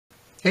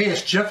Hey,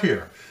 it's Jeff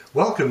here.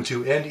 Welcome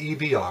to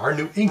NEBR,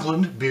 New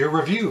England Beer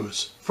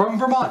Reviews. From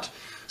Vermont,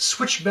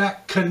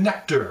 Switchback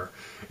Connector.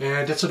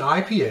 And it's an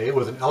IPA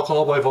with an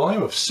alcohol by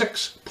volume of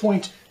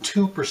 6.2%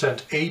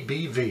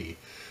 ABV.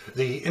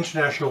 The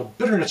international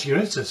bitterness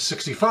unit is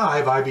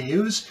 65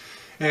 IBUs.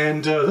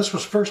 And this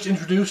was first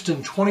introduced in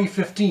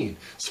 2015.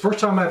 It's the first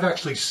time I've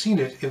actually seen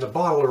it in the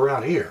bottle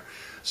around here.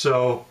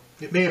 So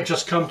it may have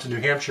just come to New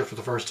Hampshire for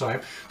the first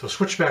time, though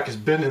Switchback has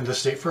been in the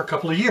state for a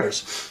couple of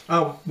years.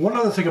 One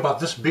other thing about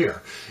this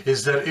beer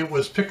is that it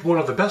was picked one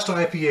of the best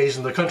IPAs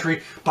in the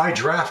country by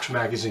Draft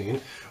magazine,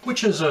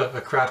 which is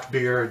a craft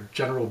beer,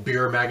 general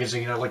beer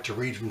magazine I like to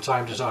read from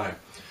time to time.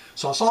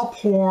 So it's all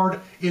poured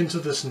into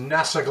this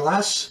NASA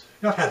glass.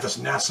 I've had this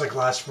NASA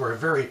glass for a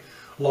very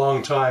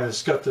long time.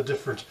 It's got the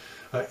different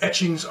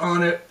etchings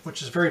on it,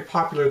 which is very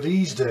popular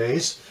these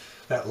days.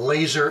 That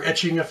laser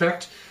etching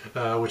effect,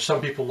 which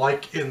some people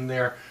like in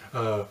their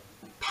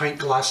pint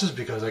glasses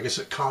because I guess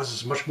it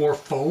causes much more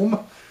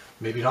foam.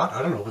 Maybe not,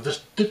 I don't know, but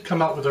this did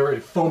come out with a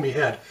very foamy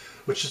head,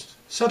 which has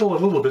settled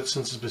a little bit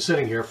since it's been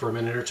sitting here for a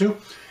minute or two.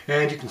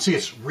 And you can see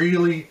it's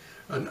really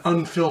an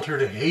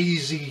unfiltered,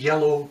 hazy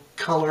yellow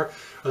color.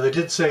 They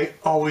did say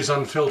always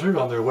unfiltered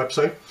on their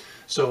website.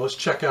 So let's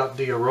check out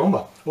the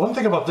aroma. One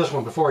thing about this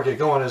one before I get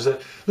going is that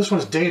this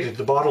one's dated.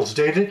 The bottle's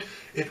dated.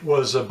 It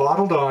was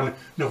bottled on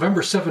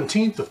November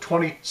 17th of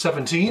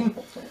 2017.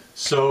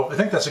 So I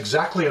think that's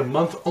exactly a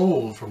month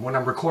old from when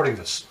I'm recording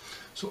this.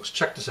 So let's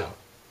check this out.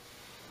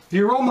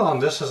 The aroma on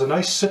this has a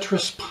nice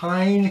citrus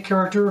pine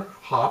character,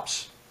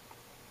 hops.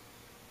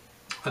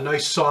 A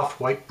nice soft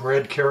white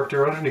bread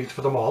character underneath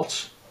for the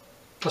malts.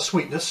 A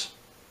sweetness.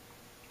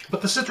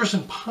 But the citrus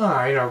and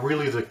pine are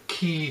really the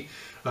key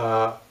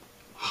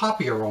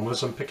hoppy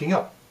aromas I'm picking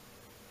up.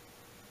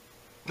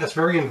 That's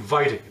very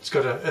inviting. It's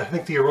got I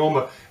think the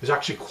aroma is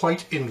actually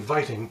quite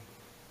inviting.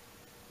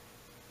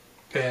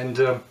 And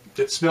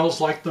it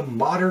smells like the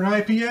modern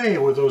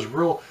IPA with those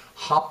real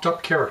hopped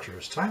up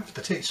characters. Time for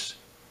the taste.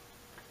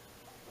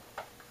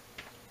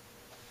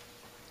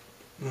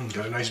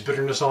 Got a nice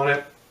bitterness on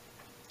it.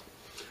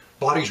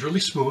 Body's really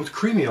smooth,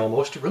 creamy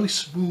almost, a really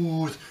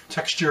smooth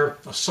texture,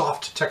 a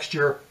soft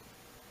texture.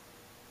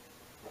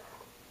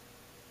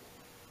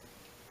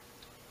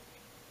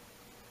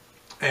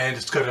 And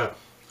it's got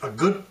a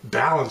good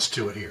balance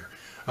to it here.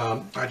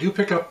 I do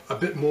pick up a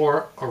bit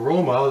more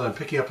aroma than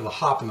picking up the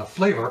hop and the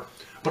flavor,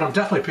 but I'm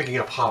definitely picking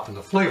up hop and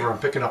the flavor. I'm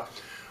picking up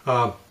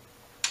a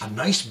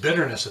nice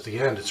bitterness at the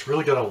end. It's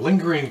really got a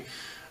lingering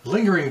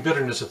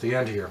bitterness at the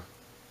end here.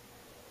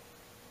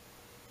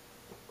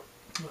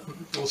 A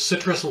little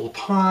citrus, a little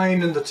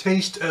pine in the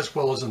taste as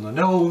well as in the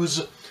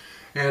nose,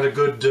 and a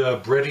good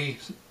bready,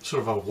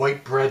 sort of a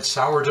white bread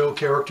sourdough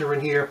character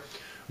in here.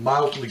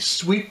 Mildly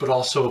sweet, but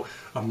also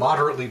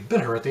moderately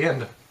bitter at the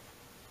end.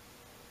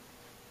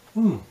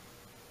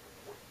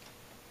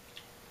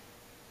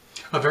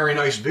 A very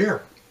nice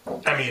beer.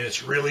 I mean,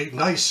 it's really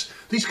nice.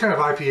 These kind of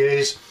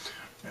IPAs,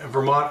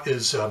 Vermont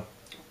is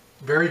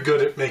very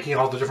good at making.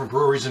 All the different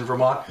breweries in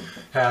Vermont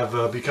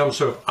have become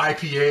sort of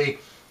IPA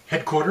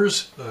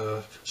headquarters,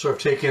 sort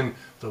of taken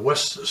the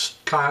West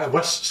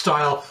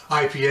style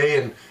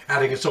IPA and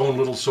adding its own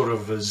little sort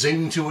of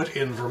zing to it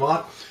in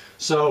Vermont.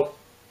 So,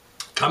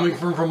 coming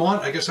from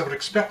Vermont, I guess I would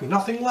expect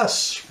nothing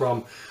less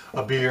from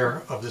a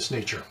beer of this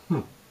nature.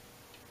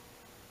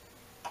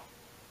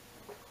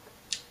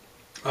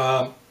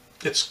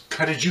 It's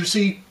kind of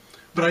juicy,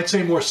 but I'd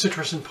say more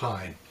citrus and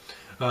pine.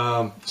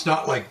 It's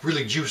not like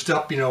really juiced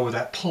up, you know, with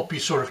that pulpy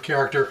sort of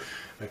character,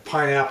 like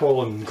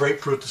pineapple and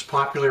grapefruit that's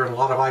popular in a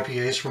lot of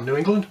IPAs from New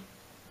England.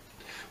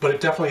 But it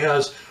definitely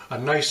has a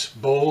nice,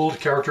 bold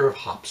character of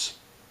hops.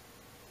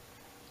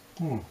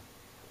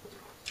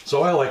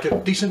 So I like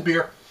it. Decent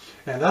beer.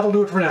 And that'll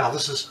do it for now.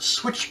 This is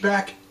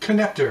Switchback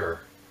Connector.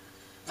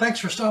 Thanks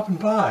for stopping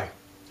by.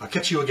 I'll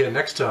catch you again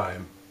next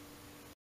time.